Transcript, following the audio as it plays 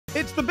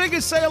It's the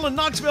biggest sale in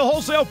Knoxville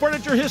wholesale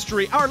furniture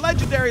history. Our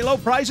legendary low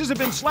prices have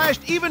been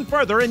slashed even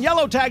further, and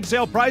yellow tag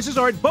sale prices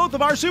are at both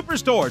of our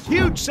superstores.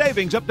 Huge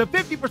savings, up to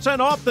 50%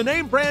 off the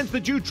name brands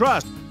that you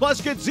trust.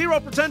 Plus, get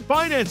 0%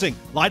 financing.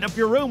 Light up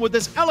your room with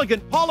this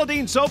elegant Paula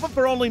Deen sofa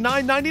for only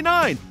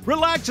 $9.99.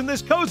 Relax in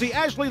this cozy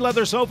Ashley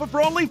leather sofa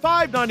for only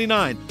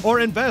 $5.99. Or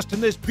invest in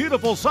this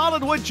beautiful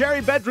solid wood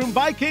cherry bedroom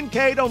by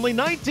Kincaid, only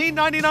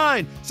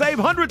 $19.99. Save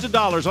hundreds of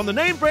dollars on the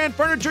name brand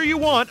furniture you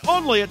want,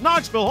 only at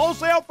Knoxville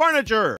Wholesale Furniture.